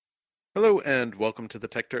Hello and welcome to the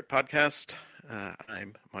Tech Dirt Podcast.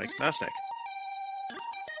 I'm Mike Masnick.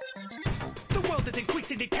 The world is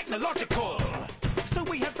increasingly technological, so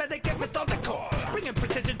we have better get methodical. Bringing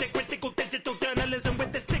precision to critical digital journalism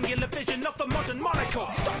with the singular vision of a modern monocle.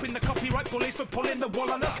 Stopping the copyright bullies from pulling the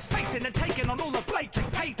wool on us. Facing and taking on all the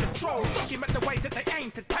blatant patent trolls. Document the ways that they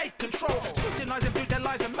aim to take control. Scrutinize and view their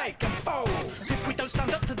lies and make them fold. If we don't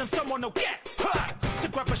stand up to them, someone will get hurt. So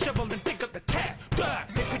grab a shovel and dig up the tech dirt.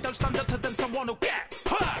 If we don't stand up to them, someone will get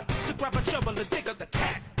hurt. So grab a shovel and dig up the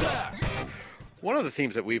tech dirt. One of the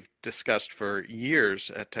themes that we've discussed for years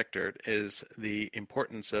at Tech Dirt is the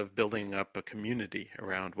importance of building up a community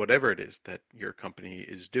around whatever it is that your company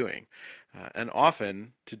is doing. And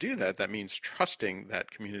often to do that, that means trusting that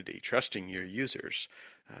community, trusting your users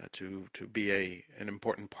to be an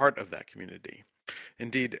important part of that community.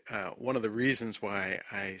 Indeed, one of the reasons why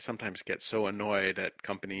I sometimes get so annoyed at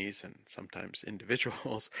companies and sometimes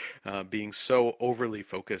individuals being so overly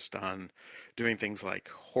focused on doing things like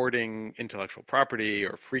hoarding intellectual property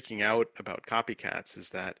or freaking out about copycats is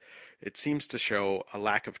that it seems to show a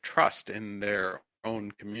lack of trust in their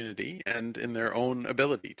own community and in their own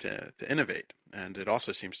ability to innovate. And it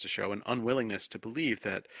also seems to show an unwillingness to believe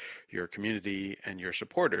that your community and your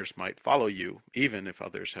supporters might follow you, even if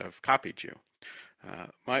others have copied you.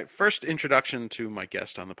 My first introduction to my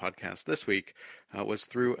guest on the podcast this week was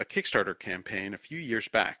through a Kickstarter campaign a few years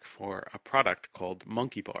back for a product called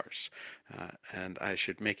Monkey Bars. And I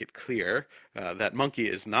should make it clear that monkey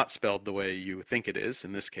is not spelled the way you think it is.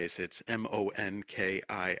 In this case, it's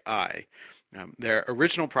Monkii. Their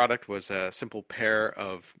original product was a simple pair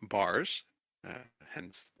of bars,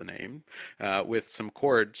 hence the name, with some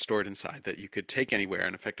cord stored inside that you could take anywhere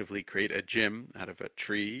and effectively create a gym out of a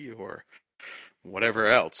tree or whatever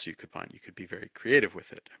else you could find. You could be very creative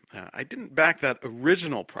with it. I didn't back that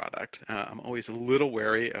original product. I'm always a little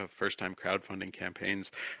wary of first-time crowdfunding campaigns,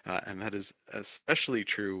 and that is especially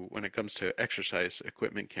true when it comes to exercise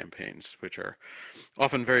equipment campaigns, which are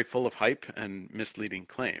often very full of hype and misleading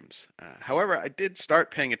claims. However, I did start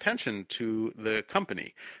paying attention to the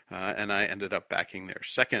company, and I ended up backing their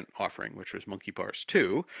second offering, which was Monkey Bars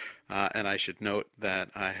 2. And I should note that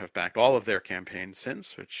I have backed all of their campaigns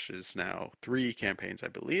since, which is now 3 campaigns, I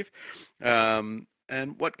believe.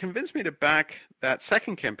 And what convinced me to back that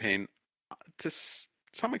second campaign, to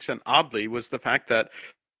some extent oddly, was the fact that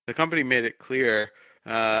the company made it clear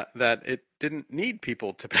that it didn't need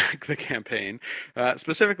people to back the campaign.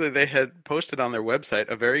 Specifically, they had posted on their website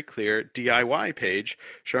a very clear DIY page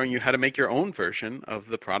showing you how to make your own version of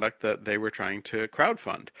the product that they were trying to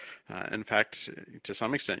crowdfund. In fact, to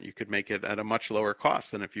some extent, you could make it at a much lower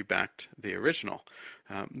cost than if you backed the original.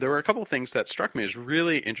 There were a couple of things that struck me as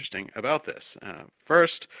really interesting about this.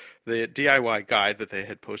 First, the DIY guide that they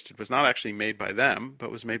had posted was not actually made by them, but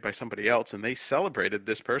was made by somebody else, and they celebrated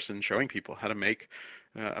this person showing people how to make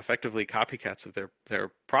effectively copycats of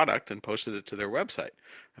their product and posted it to their website.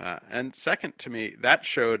 And second, to me, that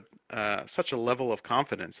showed such a level of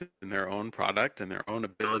confidence in their own product and their own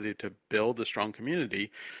ability to build a strong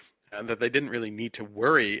community that they didn't really need to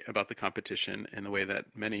worry about the competition in the way that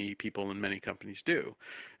many people and many companies do.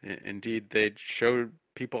 Indeed, they showed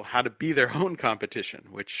people how to be their own competition,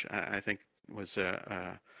 which I think was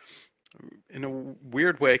in a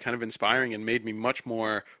weird way kind of inspiring and made me much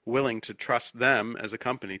more willing to trust them as a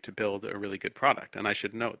company to build a really good product. And I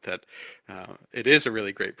should note that it is a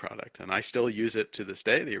really great product, and I still use it to this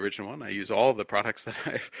day, the original one. I use all of the products that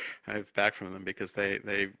I've backed from them because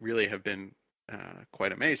they really have been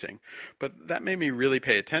quite amazing. But that made me really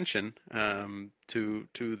pay attention to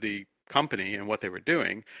the company and what they were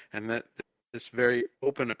doing, and that this very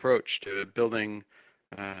open approach to building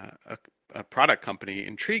a product company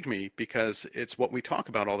intrigued me because it's what we talk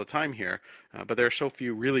about all the time here, but there are so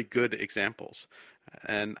few really good examples.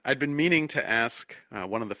 And I'd been meaning to ask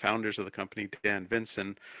one of the founders of the company, Dan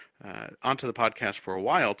Vinson, onto the podcast for a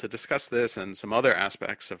while to discuss this and some other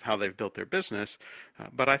aspects of how they've built their business.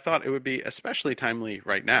 But I thought it would be especially timely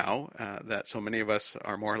right now that so many of us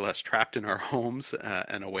are more or less trapped in our homes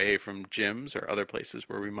and away from gyms or other places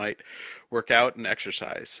where we might work out and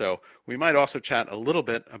exercise. So we might also chat a little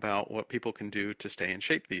bit about what people can do to stay in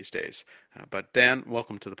shape these days. But Dan,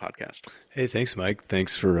 welcome to the podcast. Hey, thanks, Mike.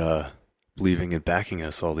 Thanks for believing and backing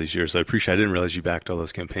us all these years. I appreciate. I didn't realize you backed all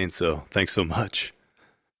those campaigns, so thanks so much.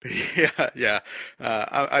 Yeah.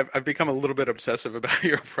 I've become a little bit obsessive about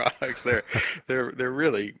your products. They're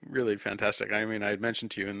really really fantastic. I mean, I had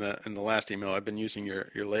mentioned to you in the last email, I've been using your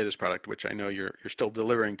latest product, which I know you're still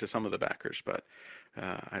delivering to some of the backers, but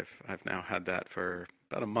I've now had that for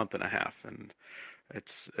about a month and a half, and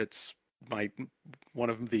it's my one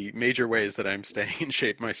of the major ways that I'm staying in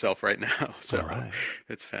shape myself right now. All So right.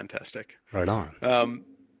 it's fantastic. Right on.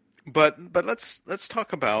 But let's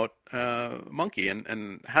talk about Monkey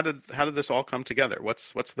and how did this all come together?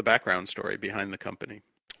 What's the background story behind the company?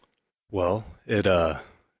 Well, it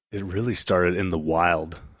really started in the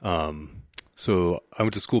wild. So I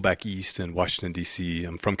went to school back east in Washington D.C.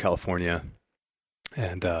 I'm from California,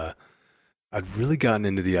 and I'd really gotten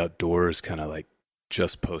into the outdoors kind of like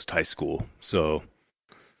just post high school. So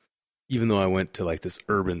even though I went to like this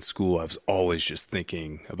urban school, I was always just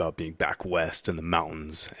thinking about being back west in the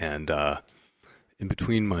mountains. And in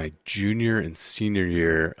between my junior and senior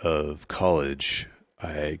year of college,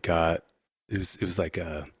 I got it was like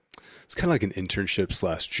a it's kind of like an internship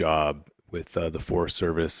slash job with the Forest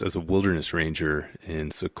Service as a wilderness ranger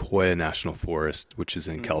in Sequoia National Forest, which is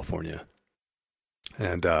in Mm, California.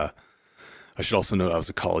 And I should also note I was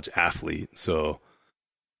a college athlete, so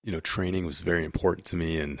training was very important to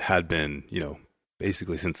me and had been,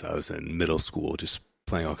 basically since I was in middle school, just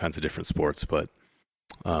playing all kinds of different sports. But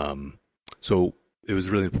um, so it was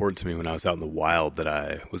really important to me when I was out in the wild that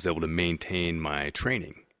I was able to maintain my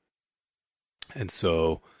training. And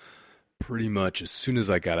so pretty much as soon as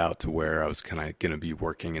I got out to where I was kind of going to be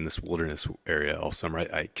working in this wilderness area all summer,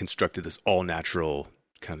 I constructed this all natural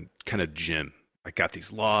kind of gym. I got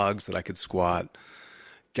these logs that I could squat,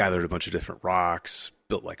 gathered a bunch of different rocks,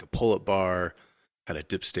 built like a pull-up bar, had a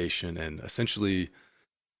dip station, and essentially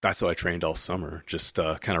that's how I trained all summer, just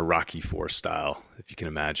kind of Rocky Forest style, if you can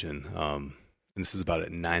imagine. And this is about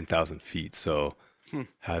at 9,000 feet, so hmm,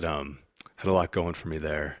 had a lot going for me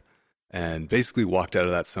there. And basically walked out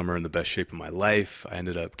of that summer in the best shape of my life. I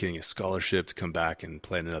ended up getting a scholarship to come back and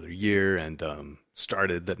play another year, and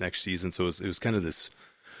started that next season. So it was kind of this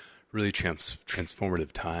really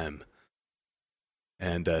transformative time.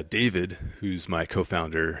 And David, who's my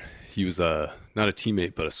co-founder, he was not a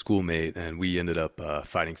teammate but a schoolmate, and we ended up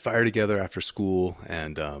fighting fire together after school.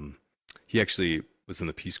 And he actually was in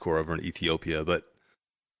the Peace Corps over in Ethiopia, but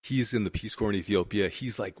he's in the Peace Corps in Ethiopia.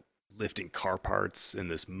 He's like lifting car parts in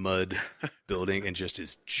this mud building and just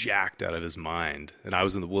is jacked out of his mind. And I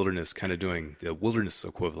was in the wilderness, kind of doing the wilderness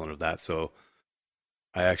equivalent of that. So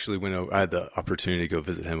I actually went over, I had the opportunity to go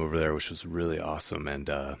visit him over there, which was really awesome. And,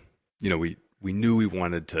 we knew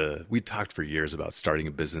we talked for years about starting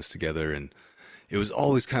a business together. And it was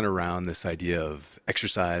always kind of around this idea of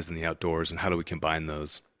exercise and the outdoors and how do we combine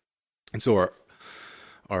those. And so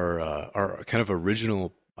our kind of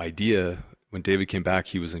original idea when David came back,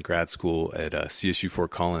 he was in grad school at CSU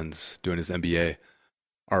Fort Collins doing his MBA.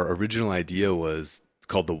 Our original idea was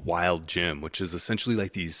called the Wild Gym, which is essentially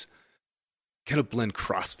like these kind of blend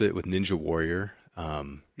CrossFit with Ninja Warrior.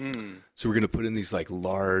 hmm, So we're going to put in these like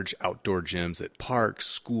large outdoor gyms at parks,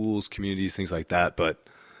 schools, communities, things like that. But,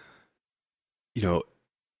 you know,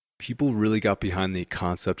 people really got behind the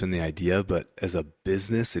concept and the idea, but as a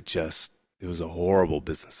business, it was a horrible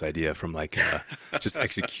business idea from like a just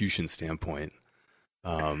execution standpoint.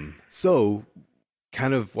 So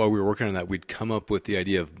kind of while we were working on that, we'd come up with the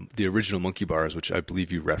idea of the original monkey bars, which I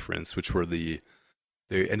believe you referenced, which were they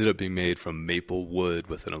ended up being made from maple wood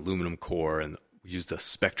with an aluminum core, and we used a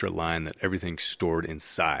Spectra line that everything's stored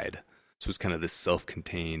inside. So it's kind of this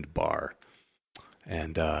self-contained bar.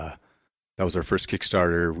 And that was our first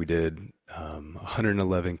Kickstarter. We did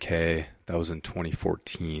 111K. That was in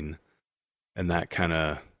 2014. And that kind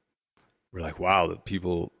of, we're like, wow, that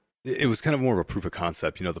people, it was kind of more of a proof of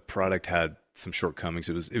concept. You know, the product had some shortcomings.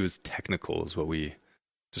 It was technical is what we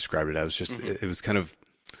described it as. Just, hmm. it was kind of,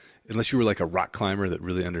 unless you were like a rock climber that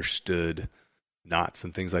really understood knots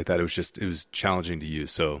and things like that, it was challenging to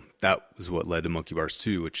use. So that was what led to Monkey Bars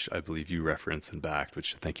 2, which I believe you referenced and backed,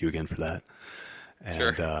 which thank you again for that. Sure.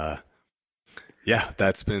 And yeah,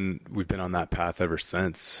 we've been on that path ever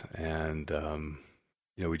since. And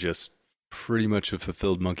we just pretty much have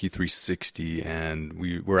fulfilled Monkey 360, and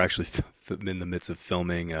we're actually in the midst of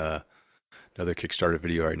filming another Kickstarter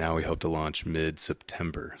video right now. We hope to launch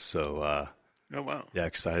mid-September. So Oh wow. yeah,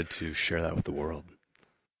 excited to share that with the world.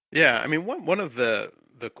 Yeah, I mean, one of the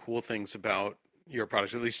cool things about your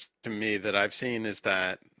products, at least to me, that I've seen is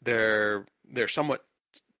that they're somewhat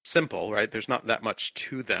simple, right? There's not that much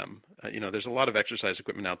to them. There's a lot of exercise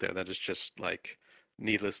equipment out there that is just like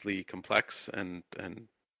needlessly complex and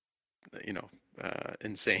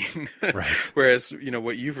insane. Right. Whereas,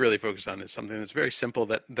 what you've really focused on is something that's very simple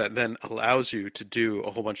that then allows you to do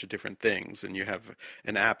a whole bunch of different things. And you have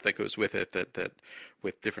an app that goes with it that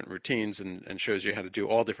with different routines and shows you how to do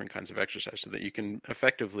all different kinds of exercise so that you can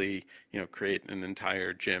effectively, create an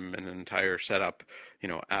entire gym and an entire setup,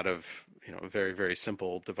 out of, a very, very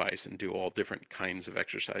simple device and do all different kinds of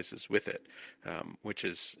exercises with it, which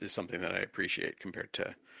is something that I appreciate compared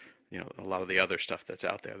to, a lot of the other stuff that's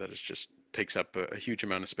out there that is just takes up a huge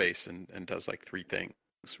amount of space and does like three things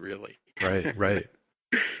really. Right. Right.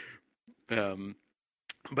 um,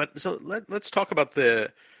 but so let's talk about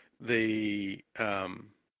the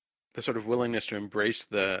sort of willingness to embrace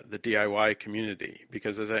the DIY community,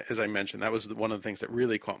 because as I mentioned, that was one of the things that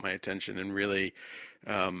really caught my attention and really,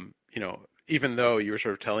 even though you were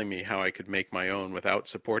sort of telling me how I could make my own without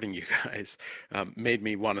supporting you guys, made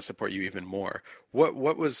me want to support you even more. What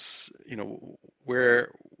was, where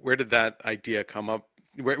did that idea come up?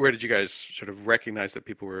 Where did you guys sort of recognize that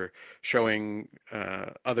people were showing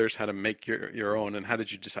others how to make your own, and how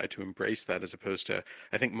did you decide to embrace that, as opposed to,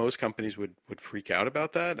 I think most companies would freak out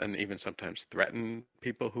about that and even sometimes threaten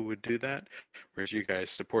people who would do that, whereas you guys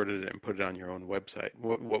supported it and put it on your own website.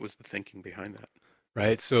 What was the thinking behind that?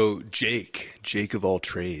 Right. So Jake of all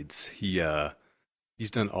trades, he's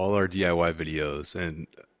done all our DIY videos, and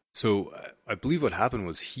so I believe what happened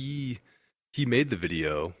was he made the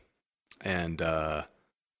video, and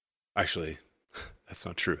actually, that's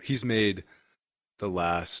not true. He's made the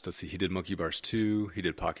last, let's see, he did Monkey Bars 2, he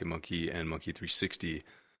did Pocket Monkey and Monkey 360.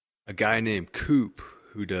 A guy named Coop,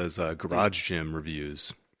 who does Garage Gym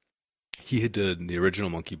reviews, he had done the original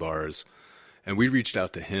Monkey Bars, and we reached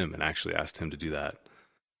out to him and actually asked him to do that.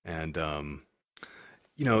 And,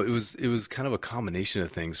 it was kind of a combination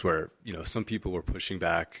of things where, some people were pushing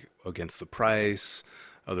back against the price.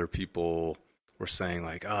 Other people were saying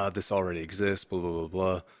like, this already exists, blah, blah, blah,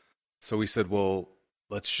 blah. So we said, well,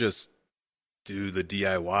 let's just do the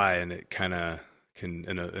DIY, and it kind of can,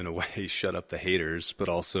 in a way, shut up the haters, but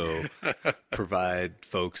also provide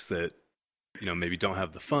folks that, maybe don't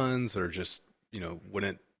have the funds or just,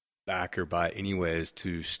 wouldn't back or buy anyways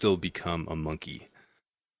to still become a monkey.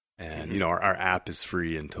 And, Mm-hmm. Our app is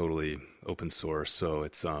free and totally open source. So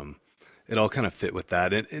it's, it all kind of fit with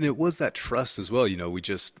that. And it was that trust as well.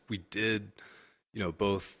 We did,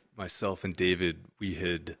 both myself and David, we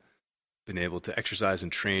had been able to exercise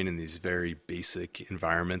and train in these very basic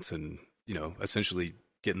environments and, essentially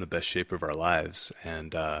get in the best shape of our lives.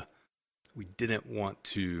 And, we didn't want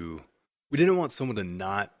someone to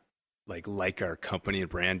not like our company and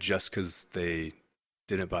brand just because they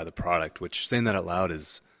didn't buy the product, which, saying that out loud,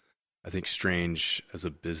 is, I think, strange as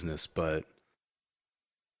a business, but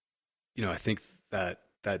I think that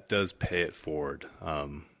does pay it forward.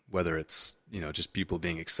 Whether it's, just people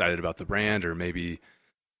being excited about the brand, or maybe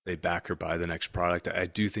they back or buy the next product. I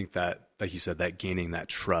do think that, like you said, that gaining that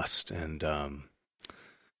trust and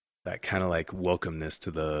that kind of like welcomeness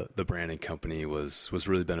to the branding company was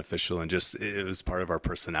really beneficial, and just it was part of our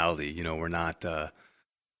personality. We're not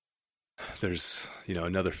there's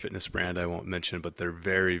another fitness brand I won't mention, but they're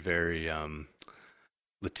very, very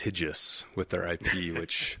litigious with their IP,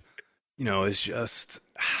 which is just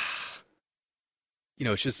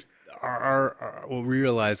it's just our what we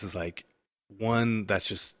realize is, like, one, that's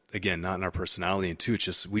just, again, not in our personality, and two, it's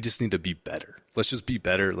just, we just need to be better. Let's just be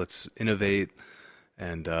better. Let's innovate,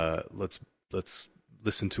 and let's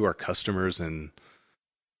listen to our customers and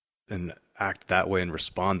act that way and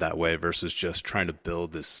respond that way, versus just trying to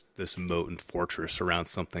build this moat and fortress around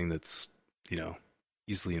something that's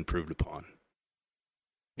easily improved upon.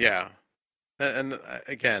 Yeah. And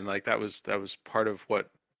again, like that was part of what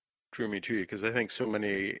drew me to you, because I think so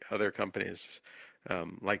many other companies,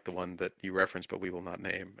 like the one that you referenced, but we will not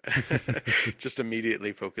name, just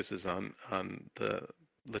immediately focuses on the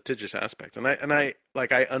litigious aspect. And I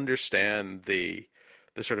understand the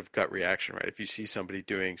sort of gut reaction, right? If you see somebody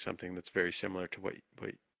doing something that's very similar to what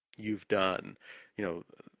you've done,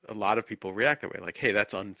 a lot of people react that way, like, hey,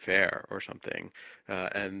 that's unfair or something.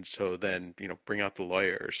 And so then, bring out the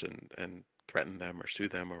lawyers and threaten them or sue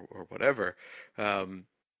them or whatever.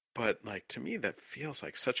 But like, to me, that feels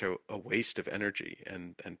like such a waste of energy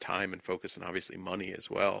and time and focus, and obviously money as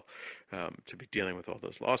well, to be dealing with all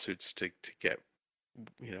those lawsuits to get,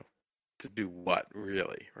 to do what,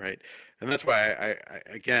 really, right? And that's why I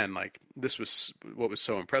again, like, this was what was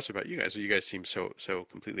so impressive about you guys. You guys seem so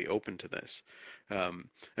completely open to this. And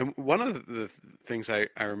one of the things I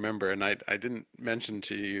remember, and I didn't mention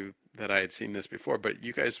to you that I had seen this before, but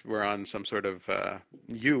you guys were on some sort of,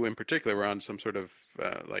 you in particular were on some sort of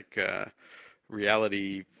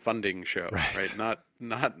reality funding show, Right. right?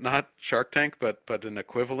 Not Shark Tank, but an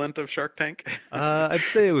equivalent of Shark Tank. I'd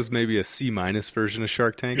say it was maybe a C minus version of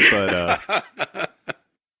Shark Tank, but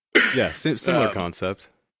yeah, similar Um, concept.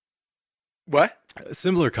 what?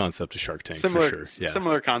 Similar concept to Shark Tank Similar for sure. Yeah.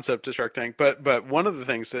 similar concept to Shark Tank, but one of the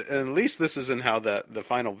things that, and at least this is in how the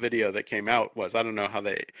final video that came out was, I don't know how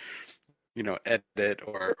they edit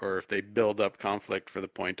or if they build up conflict for the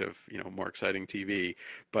point of more exciting TV,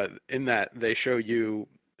 but in that they show you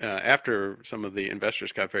after some of the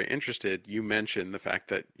investors got very interested, you mentioned the fact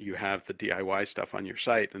that you have the DIY stuff on your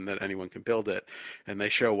site and that anyone can build it. And they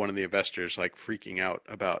show one of the investors like freaking out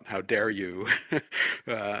about how dare you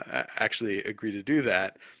actually agree to do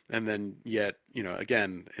that. And then yet,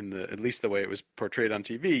 again, at least the way it was portrayed on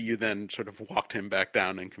TV, you then sort of walked him back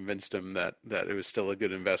down and convinced him that it was still a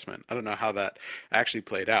good investment. I don't know how that actually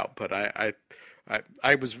played out, but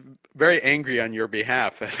I was very angry on your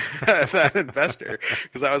behalf at that investor,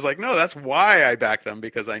 because I was like, no, that's why I backed them,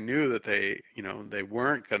 because I knew that they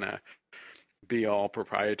weren't gonna be all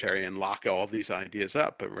proprietary and lock all these ideas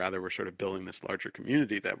up, but rather we're sort of building this larger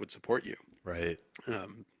community that would support you. Right.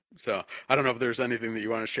 So I don't know if there's anything that you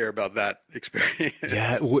want to share about that experience.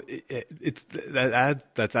 Yeah, it's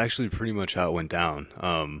that's actually pretty much how it went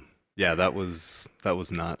down. Yeah, that was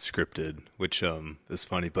not scripted, which is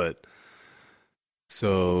funny, but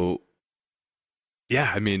so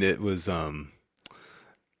yeah, I mean, it was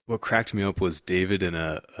what cracked me up was David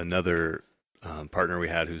and another partner we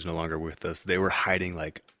had who's no longer with us. They were hiding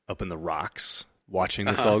like up in the rocks watching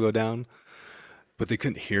this all go down, but they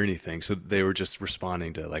couldn't hear anything, so they were just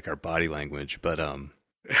responding to like our body language. But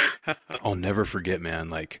I'll never forget, man,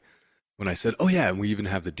 like when I said, "Oh yeah, and we even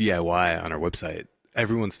have the DIY on our website."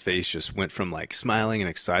 Everyone's face just went from like smiling and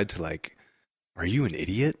excited to like, "Are you an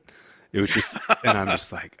idiot?" It was just, and I'm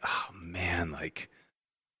just like, "Oh man, like,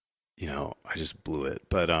 I just blew it."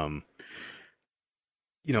 But I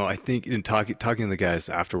think in talking to the guys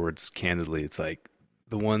afterwards, candidly, it's like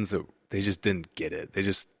the ones that they just didn't get it. They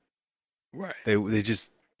just Right. they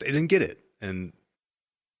didn't get it, and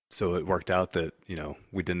so it worked out that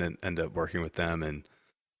we didn't end up working with them, and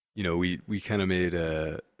we kind of made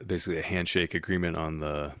basically a handshake agreement on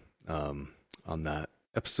the on that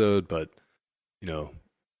episode, but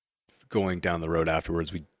going down the road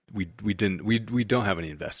afterwards, we don't have any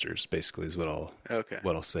investors, basically, is what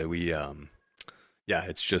I'll say. We yeah,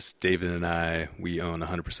 it's just David and I. We own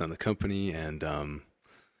 100% of the company, and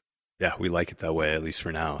yeah, we like it that way, at least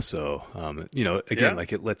for now. So again,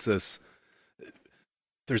 like, it lets us.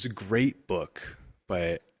 There's a great book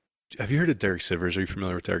by. Have you heard of Derek Sivers? Are you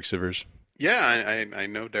familiar with Derek Sivers? Yeah, I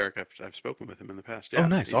know Derek. I've spoken with him in the past. Yeah, Oh,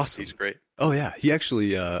 nice, awesome. He's great. Oh yeah, he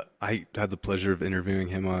actually. I had the pleasure of interviewing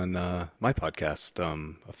him on my podcast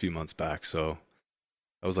a few months back. So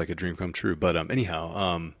that was like a dream come true. But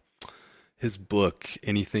anyhow, his book,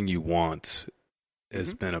 Anything You Want,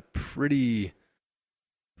 has been a pretty.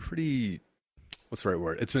 What's the right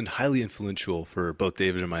word? It's been highly influential for both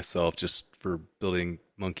David and myself, just for building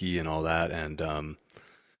Monkey and all that. And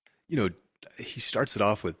he starts it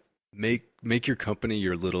off with make your company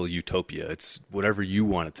your little utopia. It's whatever you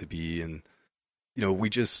want it to be. And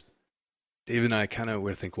David and I kind of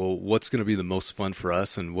were think, well, what's going to be the most fun for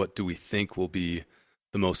us, and what do we think will be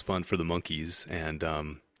the most fun for the monkeys? And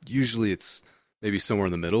usually it's maybe somewhere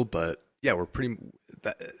in the middle, but yeah, we're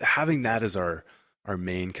having that as our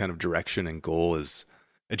main kind of direction and goal. Is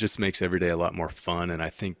it just makes every day a lot more fun. And I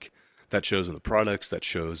think that shows in the products, that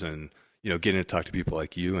shows in getting to talk to people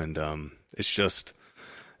like you, and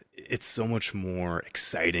it's so much more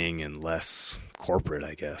exciting and less corporate,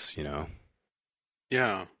 I guess. Yeah.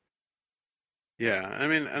 I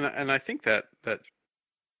mean, and I think that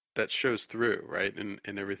shows through, right, in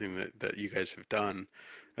everything that you guys have done,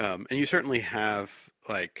 and you certainly have,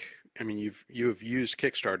 like, I mean, you have used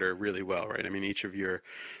Kickstarter really well, right? I mean, each of your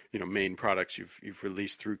main products you've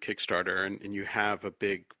released through Kickstarter, and you have a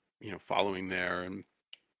big following there, and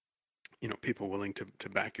people willing to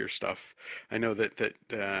back your stuff. I know that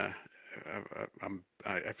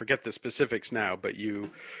I forget the specifics now, but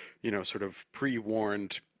you sort of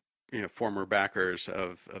pre-warned former backers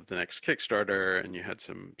of the next Kickstarter, and you had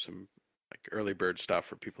some like early bird stuff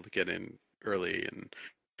for people to get in early, and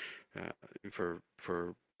for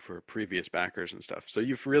previous backers and stuff. So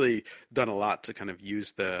you've really done a lot to kind of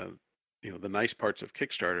use the nice parts of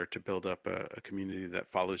Kickstarter to build up a community that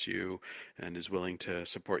follows you and is willing to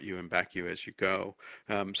support you and back you as you go.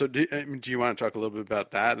 So do you want to talk a little bit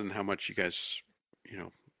about that and how much you guys,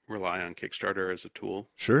 rely on Kickstarter as a tool?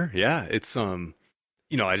 Sure. Yeah. It's, I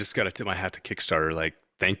just got to tip my hat to Kickstarter. Like,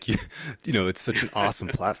 thank you. It's such an awesome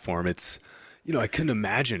platform. It's, I couldn't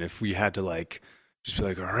imagine if we had to like just be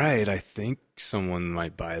like, all right, I think someone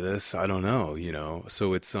might buy this. I don't know.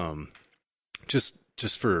 So it's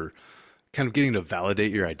just for kind of getting to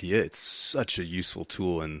validate your idea. It's such a useful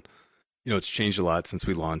tool, and it's changed a lot since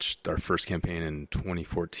we launched our first campaign in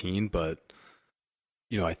 2014. But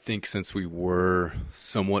I think since we were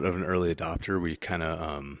somewhat of an early adopter, we kind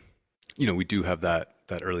of we do have that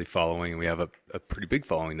early following, and we have a pretty big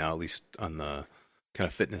following now, at least on the kind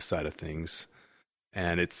of fitness side of things.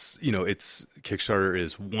 And it's Kickstarter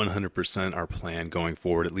is 100% our plan going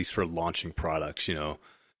forward, at least for launching products.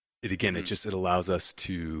 It allows us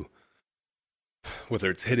to, whether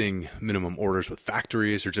it's hitting minimum orders with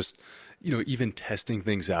factories or just, even testing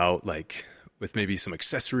things out, like with maybe some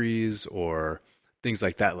accessories or things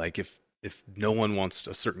like that. Like if no one wants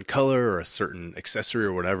a certain color or a certain accessory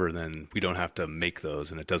or whatever, then we don't have to make those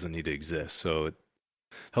and it doesn't need to exist. So it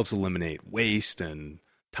helps eliminate waste and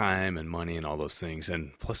time and money and all those things.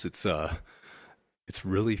 And plus it's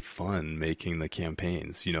really fun making the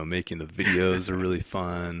campaigns, making the videos are really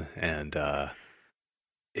fun. And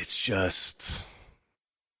it's just,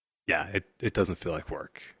 yeah, it doesn't feel like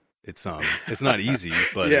work. It's not easy,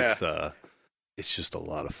 but yeah. It's just a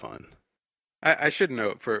lot of fun. I should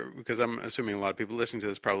note, because I'm assuming a lot of people listening to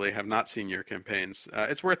this probably have not seen your campaigns.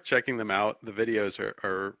 It's worth checking them out. The videos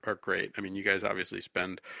are great. I mean, you guys obviously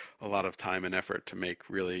spend a lot of time and effort to make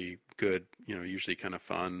really good, usually kind of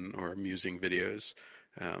fun or amusing videos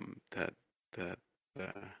that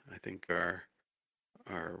I think are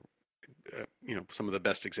some of the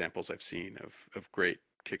best examples I've seen of great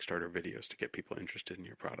Kickstarter videos to get people interested in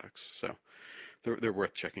your products. So they're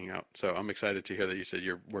worth checking out. So I'm excited to hear that you said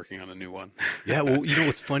you're working on a new one. Yeah, well,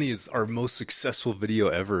 what's funny is our most successful video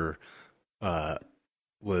ever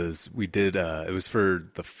was we did it was for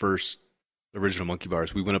the first original Monkey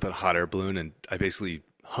Bars. We went up in a hot air balloon, and I basically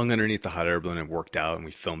hung underneath the hot air balloon and worked out, and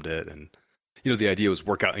we filmed it. And the idea was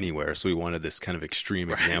work out anywhere, so we wanted this kind of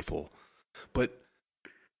extreme example. But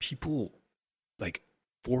people, like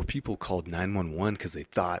 4 people called 911 because they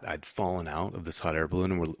thought I'd fallen out of this hot air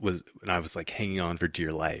balloon and I was like hanging on for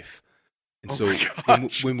dear life. And so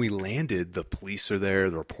when we landed, the police are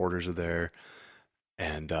there, the reporters are there,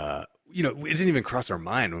 and it didn't even cross our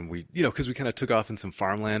mind when we, because we kind of took off in some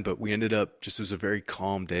farmland, but we ended up it was a very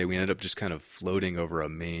calm day. We ended up just kind of floating over a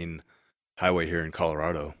main highway here in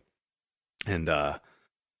Colorado, and so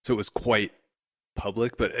it was quite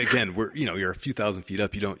public, but again, you're a few thousand feet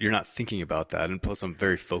up. You're not thinking about that, and plus I'm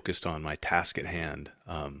very focused on my task at hand.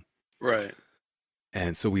 Right.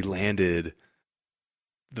 And so we landed.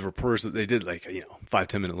 The reporters, they did like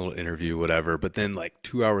 5-10 minute little interview, whatever. But then like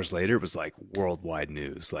 2 hours later, it was like worldwide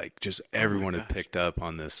news. Like just everyone had picked up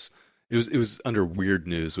on this. It was under Weird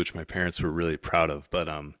News, which my parents were really proud of. But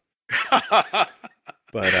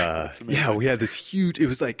yeah, we had this huge. It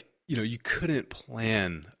was like, you couldn't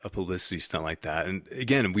plan a publicity stunt like that. And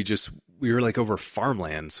again, we were like over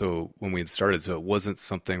farmland. So when we had started, so it wasn't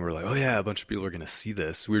something we're like, oh yeah, a bunch of people are going to see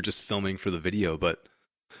this. We were just filming for the video, but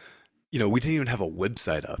we didn't even have a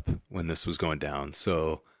website up when this was going down.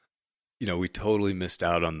 So, we totally missed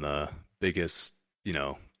out on the biggest,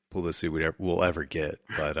 publicity we'll ever get,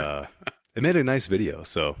 but it made a nice video.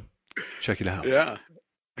 So check it out. Yeah.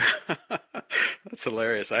 That's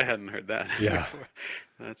hilarious. I hadn't heard that. Yeah. Before.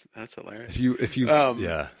 That's hilarious. If you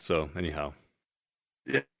yeah. So anyhow.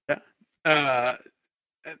 Yeah.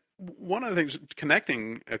 One of the things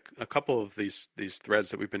connecting a couple of these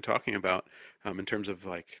threads that we've been talking about, in terms of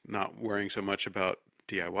like not worrying so much about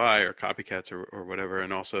DIY or copycats or whatever,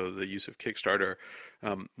 and also the use of Kickstarter.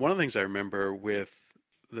 One of the things I remember with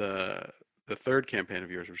the third campaign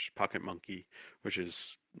of yours, which is Pocket Monkey, which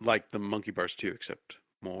is like the Monkey Bars 2, except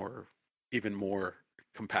even more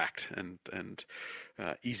compact and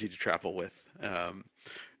easy to travel with,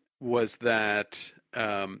 was that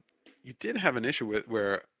you did have an issue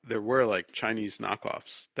where there were like Chinese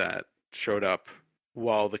knockoffs that showed up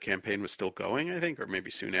while the campaign was still going, I think, or maybe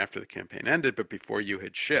soon after the campaign ended, but before you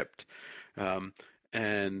had shipped.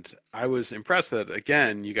 And I was impressed that,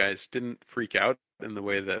 again, you guys didn't freak out in the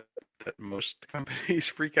way that most companies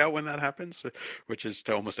freak out when that happens, which is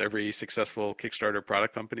to almost every successful Kickstarter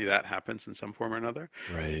product company that happens in some form or another.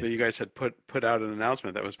 Right. But you guys had put out an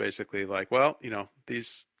announcement that was basically like, well,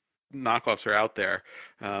 these knockoffs are out there,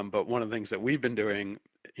 but one of the things that we've been doing,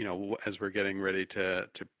 as we're getting ready to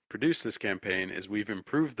produce this campaign, is we've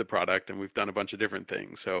improved the product and we've done a bunch of different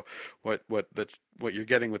things. So what you're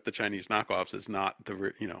getting with the Chinese knockoffs is not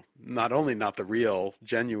not only not the real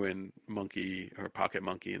genuine monkey or pocket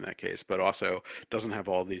monkey in that case, but also doesn't have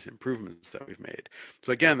all these improvements that we've made.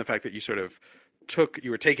 So again, the fact that you sort of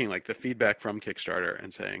you were taking like the feedback from Kickstarter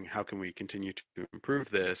and saying, how can we continue to improve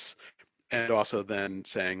this? And also then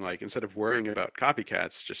saying, like, instead of worrying about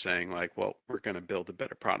copycats, just saying like, well, we're going to build a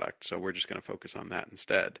better product, so we're just going to focus on that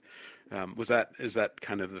instead. Is that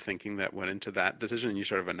kind of the thinking that went into that decision, and you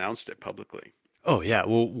sort of announced it publicly? Oh yeah.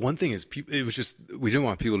 Well, one thing is it was just, we didn't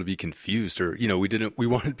want people to be confused, or, we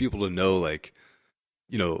wanted people to know, like,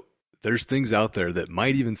 there's things out there that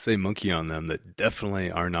might even say monkey on them that definitely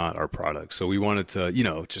are not our product. So we wanted to,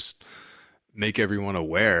 just make everyone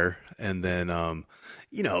aware. And then,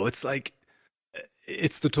 it's like,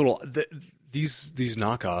 it's the total, these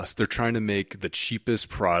knockoffs, they're trying to make the cheapest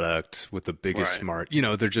product with the biggest smart,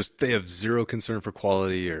 they have zero concern for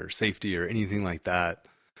quality or safety or anything like that.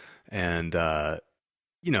 And,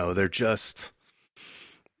 they're just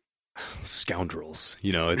scoundrels.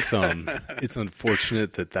 It's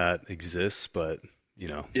unfortunate that exists, but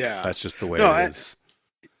Yeah. that's just the way it is.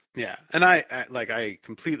 Yeah, and I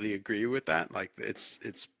completely agree with that. Like,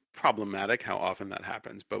 it's problematic how often that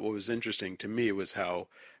happens. But what was interesting to me was how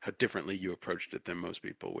differently you approached it than most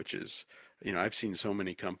people, which is, I've seen so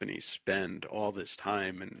many companies spend all this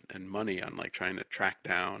time and money on like trying to track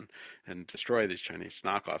down and destroy these Chinese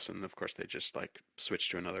knockoffs, and of course they just like switch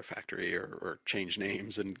to another factory or change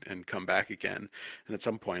names and come back again. And at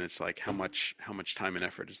some point it's like, how much time and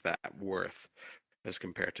effort is that worth, as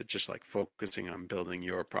compared to just like focusing on building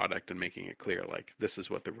your product and making it clear, like, this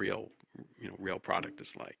is what the real product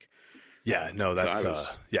is like. Yeah, no, that's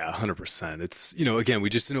 100%. It's, again, we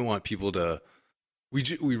just didn't want people to, we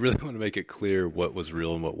really want to make it clear what was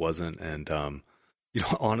real and what wasn't. And,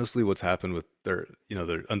 honestly, what's happened with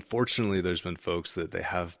unfortunately, there's been folks that they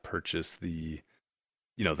have purchased the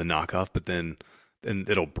knockoff, but then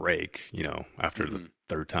it'll break, after the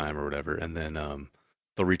third time or whatever. And then,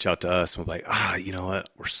 they'll reach out to us and we'll be like, you know what?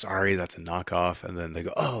 We're sorry, that's a knockoff. And then they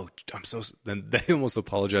go, oh, then they almost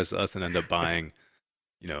apologize to us and end up buying,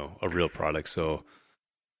 a real product. So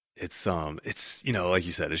it's like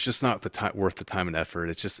you said, it's just not worth the time and effort.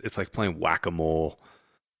 It's like playing whack-a-mole.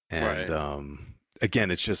 And,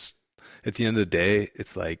 again, it's just, at the end of the day,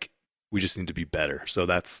 it's like, we just need to be better. So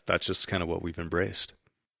that's just kind of what we've embraced.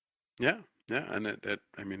 Yeah. Yeah. And it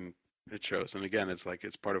shows. And again, it's like,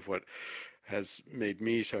 it's part of what has made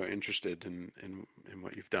me so interested in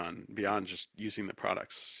what you've done beyond just using the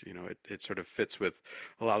products. It sort of fits with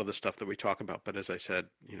a lot of the stuff that we talk about. But as I said,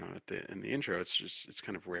 in the intro, it's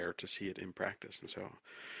kind of rare to see it in practice. And so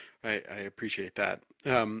I appreciate that.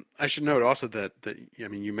 I should note also that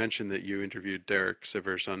you mentioned that you interviewed Derek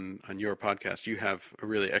Sivers on your podcast. You have a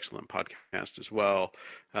really excellent podcast as well,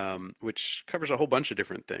 which covers a whole bunch of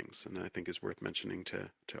different things, and I think is worth mentioning to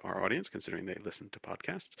our audience, considering they listen to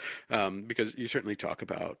podcasts, because you certainly talk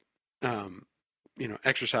about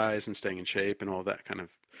exercise and staying in shape and all that kind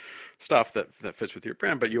of stuff that fits with your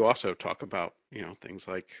brand. But you also talk about things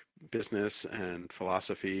like business and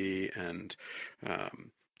philosophy and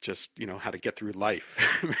just how to get through life,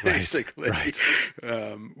 basically,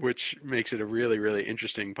 which makes it a really, really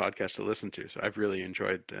interesting podcast to listen to. So I've really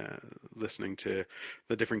enjoyed listening to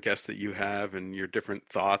the different guests that you have and your different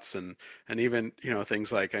thoughts, and even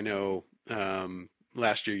things like, I know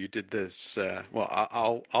last year you did this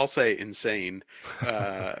I'll say insane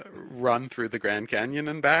run through the Grand Canyon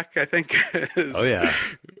and back, I think. Oh yeah.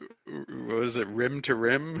 What is it, rim to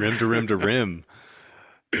rim? Rim to rim to rim.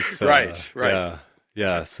 It's, right.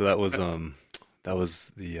 Yeah, so that was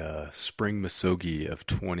the Spring Misogi of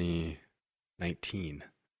 2019,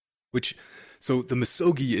 so the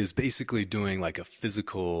Misogi is basically doing like a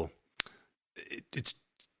physical,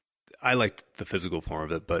 I like the physical form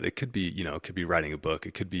of it, but it could be, writing a book.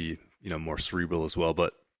 It could be, more cerebral as well.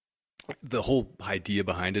 But the whole idea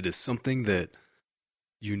behind it is something that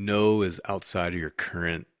is outside of your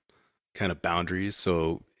current kind of boundaries.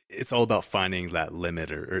 So it's all about finding that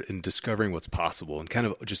limit or and discovering what's possible and kind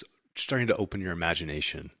of just starting to open your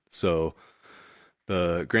imagination. So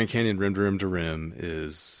the Grand Canyon rim to rim to rim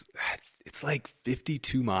it's like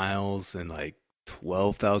 52 miles and like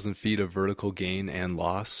 12,000 feet of vertical gain and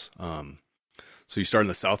loss. So you start in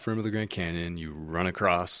the south rim of the Grand Canyon, you run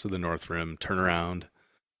across to the north rim, turn around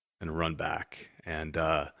and run back. And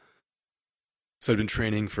so I've been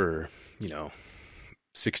training for,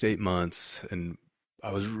 6 to 8 months, and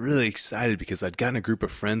I was really excited because I'd gotten a group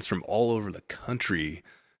of friends from all over the country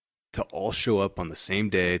to all show up on the same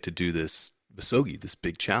day to do this Misogi, this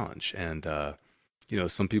big challenge. And,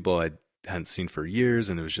 some people I hadn't seen for years,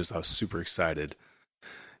 and I was super excited.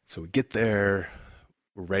 So we get there,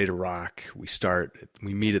 we're ready to rock. We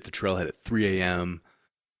meet at the trailhead at 3 a.m.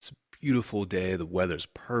 It's a beautiful day. The weather's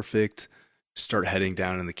perfect. Start heading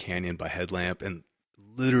down in the canyon by headlamp, and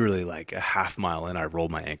literally like a half mile in, I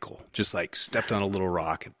rolled my ankle, just like stepped on a little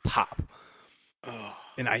rock and pop. Oh,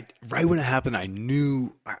 And right when it happened, I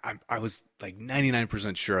knew I was like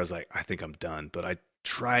 99% sure. I was like, I think I'm done. But I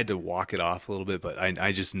tried to walk it off a little bit, but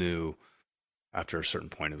I just knew after a certain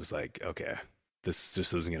point, it was like, okay, this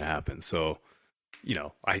just isn't going to happen. So,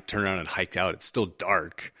 I turned around and hiked out. It's still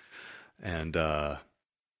dark. And all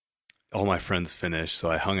my friends finished. So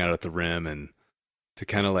I hung out at the rim, and to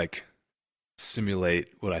kind of like simulate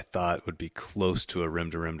what I thought would be close to a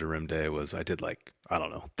rim to rim to rim day was I did like, I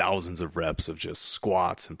don't know, thousands of reps of just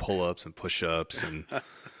squats and pull-ups and push-ups and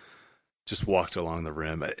just walked along the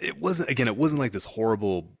rim. It wasn't like this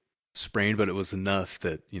horrible sprain, but it was enough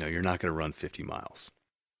that, you're not going to run 50 miles.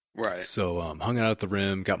 right. So hung out at the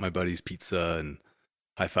rim, got my buddies pizza and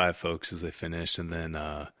high five folks as they finished. And then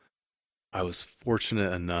I was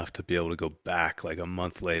fortunate enough to be able to go back like a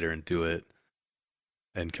month later and do it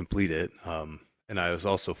and complete it. And I was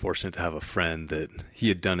also fortunate to have a friend that he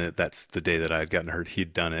had done it. That's the day that I had gotten hurt.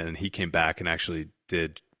 He'd done it, and he came back and actually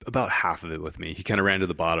did about half of it with me. He kind of ran to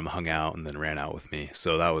the bottom, hung out, and then ran out with me.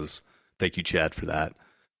 So that was, thank you, Chad, for that.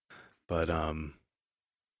 But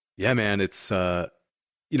yeah, man, it's I've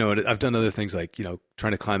done other things like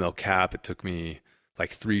trying to climb El Cap. It took me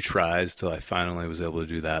like 3 tries till I finally was able to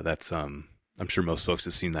do that. That's I'm sure most folks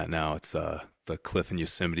have seen that now. It's the cliff in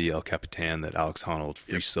Yosemite, El Capitan, that Alex Honnold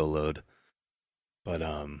free soloed. But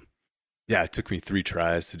yeah, it took me 3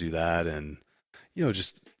 tries to do that, and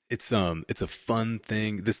just it's a fun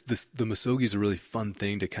thing. The Musogi is a really fun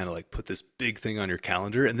thing to kind of like put this big thing on your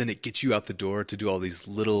calendar, and then it gets you out the door to do all these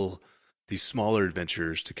smaller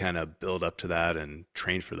adventures to kind of build up to that and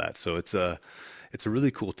train for that. So it's a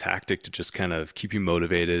really cool tactic to just kind of keep you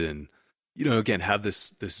motivated and again have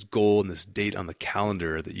this goal and this date on the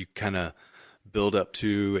calendar that you kind of build up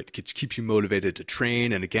to. It keeps you motivated to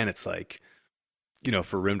train, and again, it's like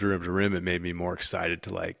for rim to rim to rim, it made me more excited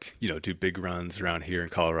to like, do big runs around here in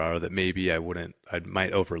Colorado that maybe I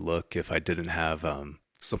might overlook if I didn't have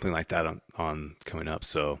something like that on coming up.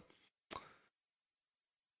 So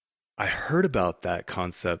I heard about that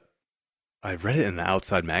concept. I read it in an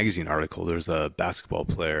Outside Magazine article. There's a basketball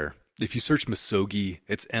player. If you search Musogi,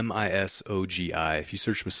 it's Misogi. If you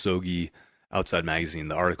search Musogi Outside Magazine,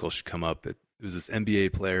 the article should come up. It was this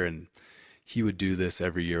NBA player, and he would do this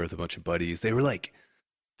every year with a bunch of buddies. They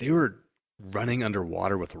were running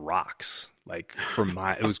underwater with rocks, like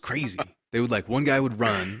it was crazy. They would one guy would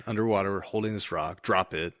run underwater holding this rock,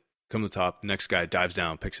 drop it, come to the top. The next guy dives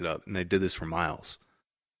down, picks it up, and they did this for miles.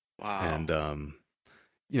 Wow. And,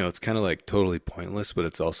 it's kind of like totally pointless, but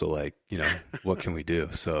it's also like, what can we do?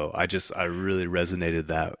 So I really resonated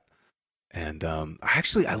that. And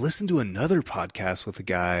I listened to another podcast with a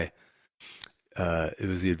guy. It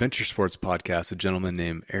was the Adventure Sports podcast, a gentleman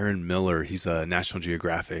named Aaron Miller. He's a National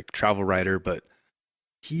Geographic travel writer, but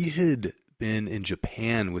he had been in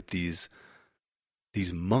Japan with these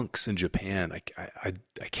monks in Japan. I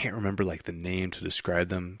can't remember like the name to describe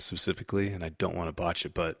them specifically, and I don't want to botch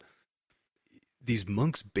it, but these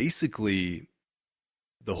monks basically,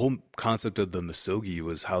 the whole concept of the Musogi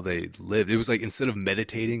was how they lived. It was like instead of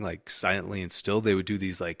meditating like silently and still, they would do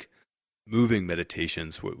these like moving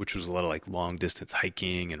meditations, which was a lot of like long distance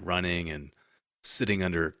hiking and running and sitting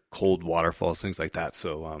under cold waterfalls, things like that.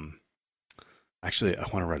 So actually I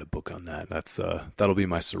want to write a book on that. That'll be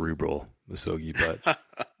my cerebral Musogi. But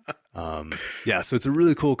yeah, so it's a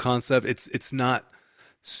really cool concept. It's not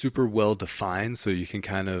super well defined, so you can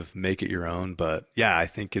kind of make it your own. But yeah, I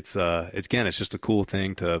think it's just a cool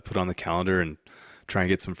thing to put on the calendar and try and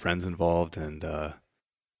get some friends involved and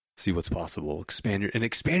see what's possible. Expand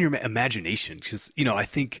your imagination, because I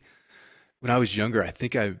think when I was younger,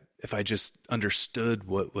 if I just understood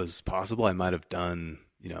what was possible, I might have done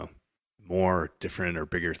more different or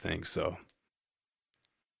bigger things. So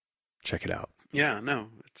check it out. Yeah, no,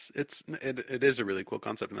 it is a really cool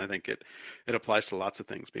concept, and I think it applies to lots of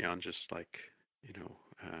things beyond just like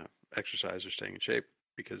exercise or staying in shape,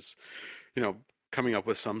 because coming up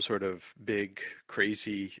with some sort of big,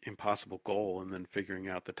 crazy, impossible goal and then figuring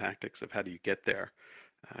out the tactics of how do you get there,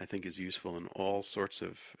 I think is useful in all sorts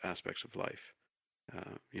of aspects of life.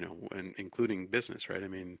 And including business, right? I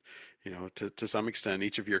mean, to some extent,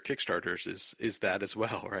 each of your Kickstarters is that as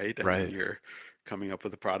well, right? I Right. mean, you're coming up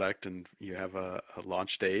with a product and you have a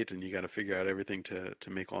launch date and you got to figure out everything to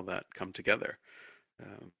make all that come together.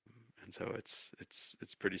 And so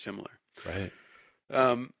it's pretty similar. Right.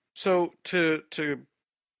 So to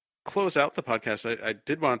close out the podcast, I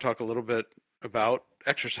did want to talk a little bit about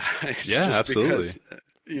exercise. Yeah, just absolutely. because,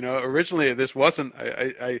 originally this wasn't.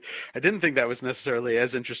 I didn't think that was necessarily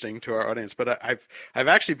as interesting to our audience, but I've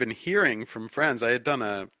actually been hearing from friends. I had done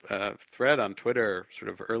a thread on Twitter sort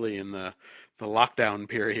of early in the lockdown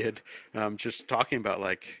period, just talking about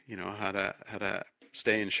how to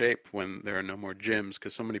stay in shape when there are no more gyms,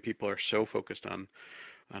 because so many people are so focused on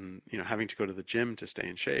having to go to the gym to stay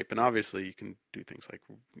in shape. And obviously you can do things like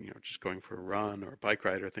just going for a run or a bike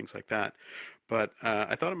ride or things like that. But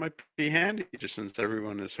I thought it might be handy, just since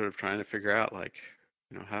everyone is sort of trying to figure out, like,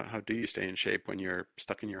 how do you stay in shape when you're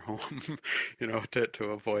stuck in your home, to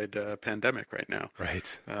avoid a pandemic right now.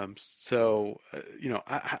 Right. I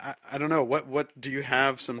don't know, what do you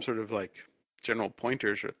have, some sort of like general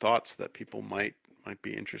pointers or thoughts that people might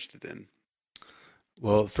be interested in?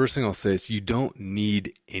 Well, first thing I'll say is you don't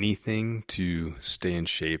need anything to stay in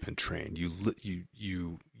shape and train.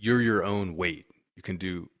 You're your own weight.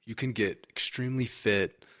 You can get extremely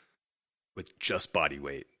fit with just body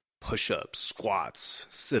weight. Push-ups, squats,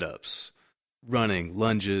 sit-ups, running,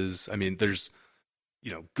 lunges. I mean, there's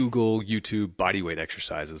Google, YouTube, body weight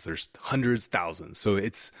exercises. There's hundreds, thousands. So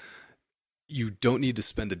you don't need to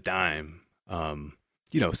spend a dime.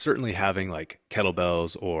 Certainly having like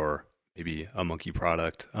kettlebells or maybe a monkey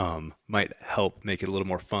product might help make it a little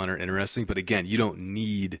more fun or interesting. But again, you don't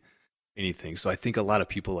need anything. So I think a lot of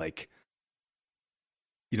people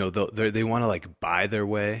they want to like buy their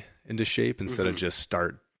way into shape instead of just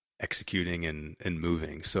start executing and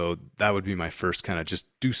moving. So that would be my first kind of, just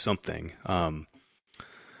do something.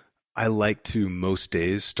 I like to most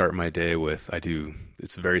days start my day with,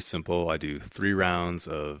 it's very simple. I do 3 rounds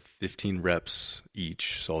of 15 reps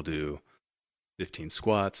each. So I'll do 15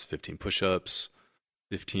 squats, 15 push-ups,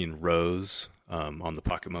 15 rows on the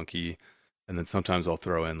Pocket Monkey. And then sometimes I'll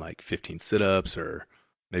throw in like 15 sit-ups or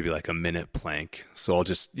maybe like a minute plank. So I'll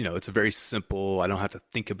just, it's a very simple, I don't have to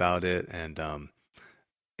think about it. And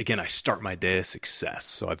again, I start my day a success.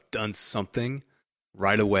 So I've done something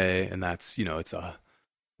right away. And that's,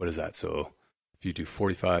 what is that? So if you do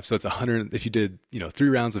 45, so it's 100, if you did, 3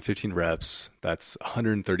 rounds of 15 reps, that's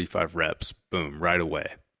 135 reps, boom, right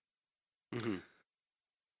away. Mm-hmm.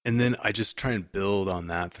 And then I just try and build on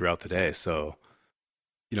that throughout the day. So,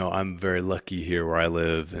 I'm very lucky here where I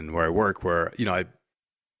live and where I work, where,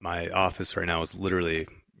 my office right now is literally,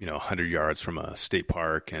 100 yards from a state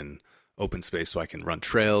park and open space, so I can run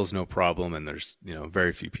trails, no problem. And there's,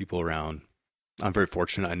 very few people around. I'm very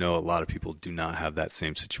fortunate. I know a lot of people do not have that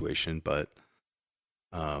same situation, but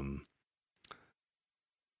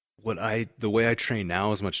the way I train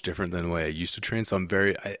now is much different than the way I used to train. So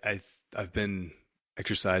I've been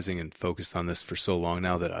exercising and focused on this for so long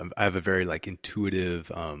now that I have a very like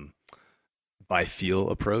intuitive by feel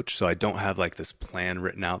approach. So I don't have like this plan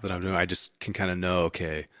written out that I'm doing. I just can kind of know,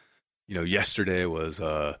 okay, yesterday was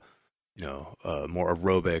a more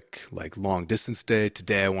aerobic, like long distance day.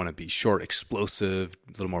 Today I want to be short, explosive,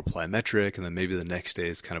 a little more plyometric, and then maybe the next day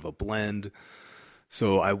is kind of a blend.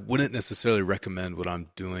 So I wouldn't necessarily recommend what I'm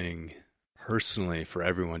doing personally for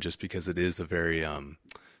everyone, just because it is a very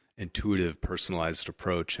intuitive, personalized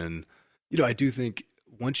approach. And I do think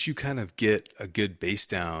once you kind of get a good base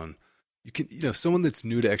down, you can, someone that's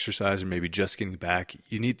new to exercise or maybe just getting back,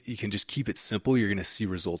 you can just keep it simple. You're going to see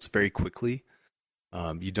results very quickly.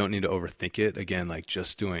 You don't need to overthink it. Again, like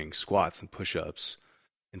just doing squats and push-ups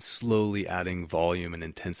and slowly adding volume and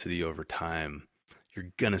intensity over time,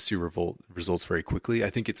 you're going to see results very quickly. I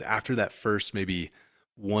think it's after that first maybe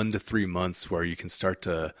 1 to 3 months where you can start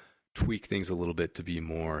to tweak things a little bit to be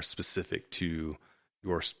more specific to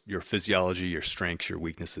your physiology, your strengths, your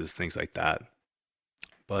weaknesses, things like that.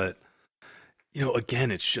 But,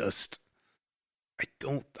 again, it's just,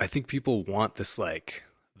 I think people want this, like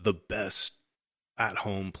the best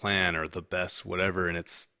at-home plan or the best whatever, and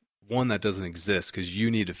it's one that doesn't exist, because you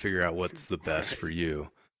need to figure out what's the best for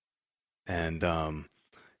you. And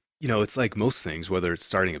it's like most things, whether it's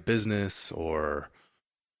starting a business or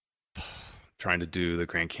trying to do the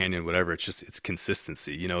Grand Canyon, whatever, it's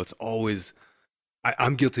consistency. It's always,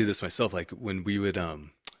 I'm guilty of this myself. Like when we would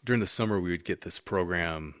during the summer, we would get this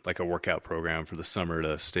program, like a workout program for the summer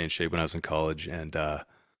to stay in shape when I was in college. And I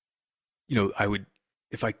would,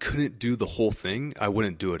 if I couldn't do the whole thing, I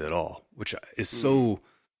wouldn't do it at all, which is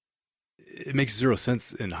it makes zero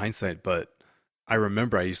sense in hindsight. But I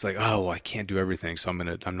remember I used to well, I can't do everything, so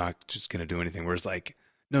I'm not just going to do anything. Whereas like,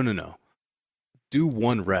 no. Do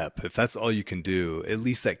 1 rep. If that's all you can do, at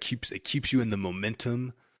least it keeps you in the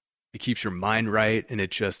momentum. It keeps your mind right. And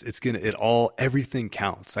everything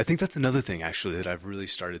counts. I think that's another thing actually that I've really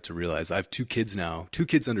started to realize. I have 2 kids now, 2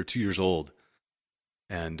 kids under 2 years old.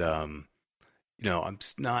 And, I'm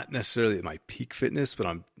not necessarily at my peak fitness, but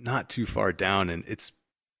I'm not too far down. And it's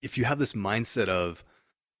if you have this mindset of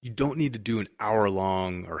you don't need to do an hour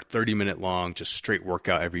long or 30-minute long, just straight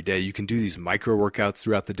workout every day. You can do these micro workouts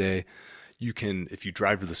throughout the day. You can, if you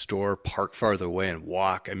drive to the store, park farther away and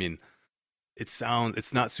walk. I mean, it's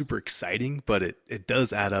not super exciting, but it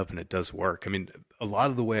does add up and it does work. I mean, a lot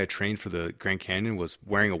of the way I trained for the Grand Canyon was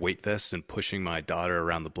wearing a weight vest and pushing my daughter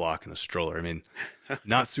around the block in a stroller. I mean,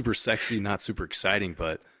 not super sexy, not super exciting,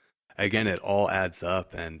 but again, it all adds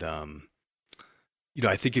up. And,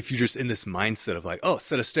 I think if you're just in this mindset of like, oh,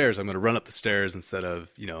 set of stairs, I'm going to run up the stairs instead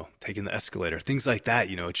of, taking the escalator, things like that,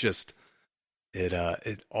 it's just,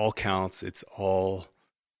 it all counts. It's all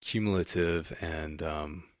cumulative,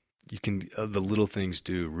 and, you can, the little things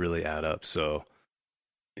do really add up. So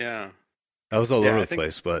Yeah. that was all Yeah, over I the think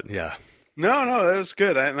place, but yeah. no, that was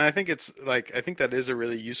good. And I think it's like I think that is a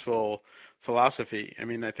really useful philosophy. I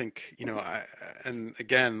mean, I think, and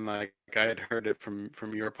again, like I had heard it from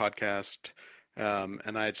your podcast,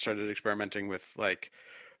 and I had started experimenting with like,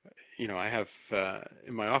 I have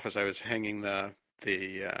in my office I was hanging the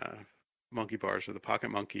monkey bars or the pocket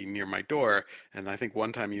monkey near my door, and I think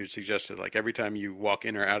one time you suggested like every time you walk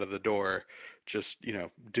in or out of the door, just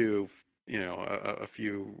do a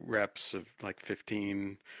few reps of like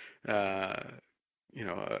 15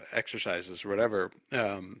 exercises or whatever,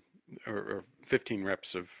 or 15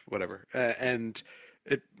 reps of whatever, and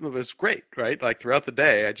it was great, right? Like throughout the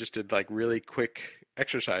day I just did like really quick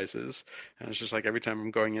exercises, and it's just like every time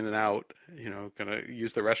I'm going in and out, gonna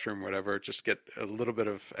use the restroom or whatever, just get a little bit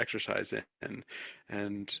of exercise in,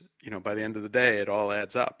 and by the end of the day it all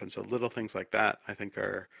adds up. And so little things like that I think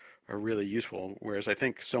are really useful, whereas I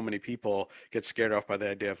think so many people get scared off by the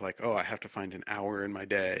idea of like, oh, I have to find an hour in my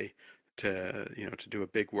day to to do a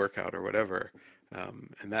big workout or whatever,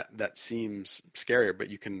 and that seems scarier, but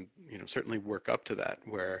you can certainly work up to that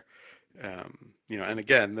where and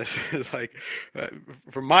again, this is like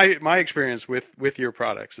from my experience with your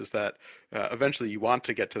products is that eventually you want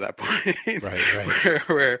to get to that point Right.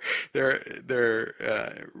 where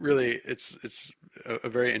they're really it's a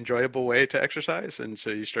very enjoyable way to exercise, and so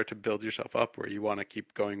you start to build yourself up where you want to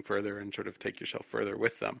keep going further and sort of take yourself further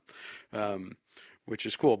with them, which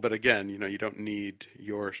is cool. But again, you don't need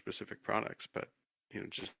your specific products, but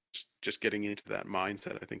just getting into that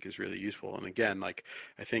mindset I think is really useful. And again, like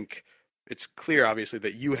I think it's clear obviously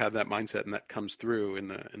that you have that mindset, and that comes through in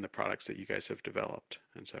the products that you guys have developed.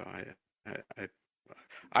 And so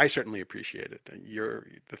I certainly appreciate it.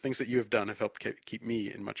 The things that you have done have helped keep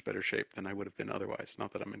me in much better shape than I would have been otherwise.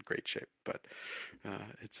 Not that I'm in great shape, but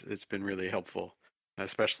it's been really helpful,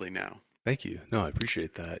 especially now. Thank you. No, I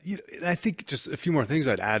appreciate that. And I think just a few more things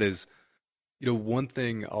I'd add is, one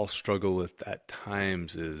thing I'll struggle with at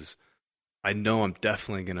times is I know I'm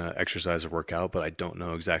definitely going to exercise or work out, but I don't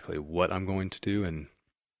know exactly what I'm going to do. And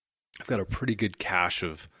I've got a pretty good cache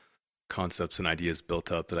of concepts and ideas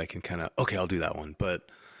built up that I can kind of, okay, I'll do that one.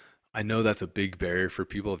 But I know that's a big barrier for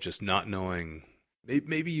people of just not knowing.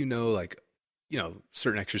 Maybe like,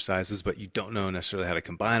 certain exercises, but you don't know necessarily how to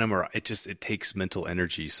combine them, or it takes mental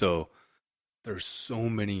energy. So there's so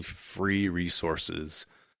many free resources.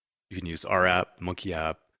 You can use our app, Monkey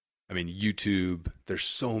app. I mean, YouTube, there's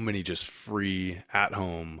so many just free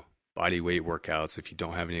at-home body weight workouts if you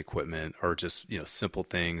don't have any equipment, or just, simple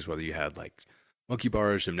things, whether you had like monkey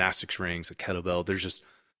bars, gymnastics rings, a kettlebell. There's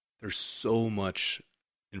so much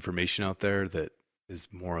information out there that is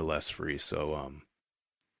more or less free. So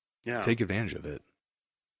Yeah. take advantage of it.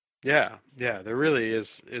 Yeah, there really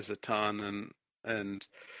is a ton, and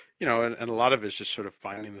and a lot of it's just sort of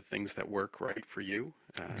finding the things that work right for you.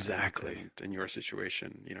 Exactly. And in your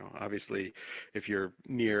situation, obviously, if you're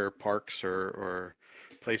near parks or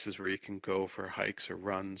places where you can go for hikes or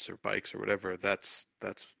runs or bikes or whatever, that's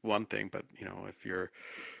one thing. But if you're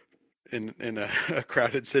in a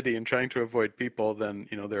crowded city and trying to avoid people, then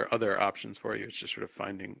there are other options for you. It's just sort of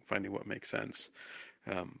finding what makes sense.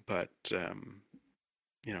 But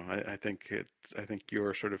I think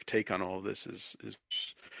your sort of take on all of this is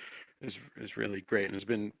really great, and has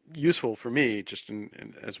been useful for me just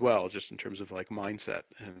as well, just in terms of like mindset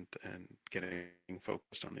and getting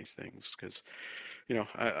focused on these things. Because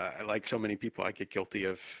I like so many people, I get guilty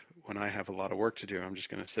of when I have a lot of work to do, I'm just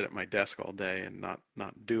going to sit at my desk all day and not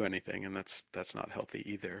do anything, and that's not healthy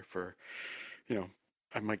either. For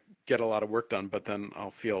I might get a lot of work done, but then I'll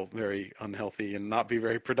feel very unhealthy and not be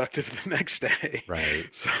very productive the next day. Right.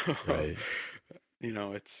 So, Right.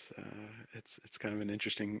 it's kind of an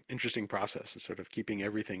interesting process of sort of keeping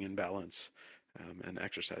everything in balance, and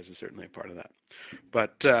exercise is certainly a part of that.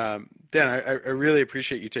 But Dan, I really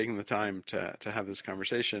appreciate you taking the time to have this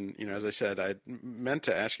conversation. As I said, I meant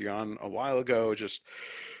to ask you on a while ago, just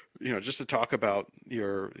just to talk about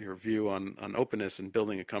your view on openness and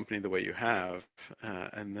building a company the way you have,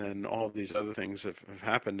 and then all of these other things have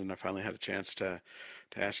happened, and I finally had a chance to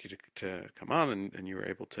ask you to come on, and you were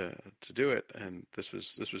able to do it. And this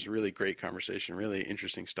was a really great conversation, really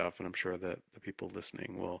interesting stuff, and I'm sure that the people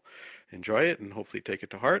listening will enjoy it and hopefully take it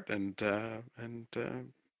to heart, and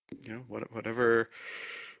whatever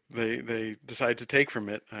they decide to take from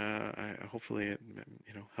it, hopefully it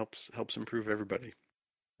helps improve everybody.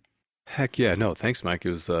 Heck yeah. No, thanks, Mike. It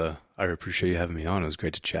was, I appreciate you having me on. It was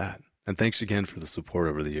great to chat. And thanks again for the support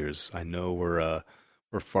over the years. I know we're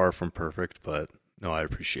far from perfect, but no, I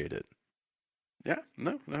appreciate it. Yeah,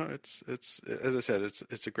 no, it's as I said,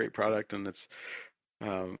 it's a great product, and it's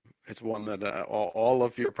one that all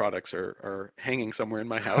of your products are hanging somewhere in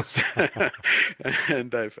my house,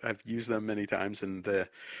 and I've used them many times, and the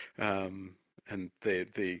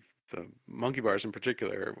monkey bars in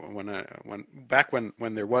particular,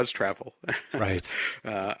 when there was travel, right,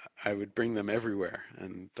 I would bring them everywhere,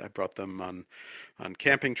 and I brought them on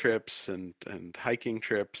camping trips and hiking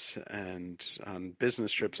trips and on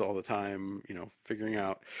business trips all the time, figuring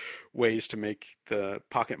out ways to make the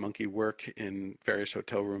pocket monkey work in various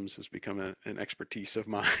hotel rooms has become an expertise of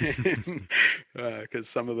mine, because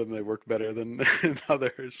some of them, they work better than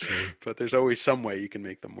others, but there's always some way you can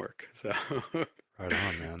make them work. So right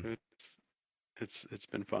on, man. It's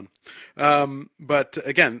been fun. But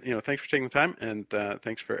again, thanks for taking the time, and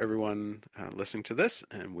thanks for everyone listening to this.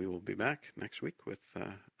 And we will be back next week with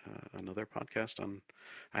another podcast on,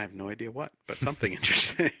 I have no idea what, but something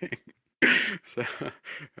interesting. So,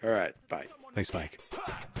 all right, bye. Thanks, Mike.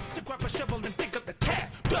 To grab a shovel and dig up the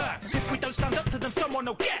tap. If we don't stand up to them, someone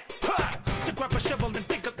will get. To grab a shovel and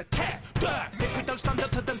dig up the tap. If we don't stand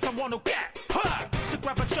up to them, someone will get. To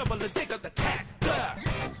grab a shovel and dig up the tap.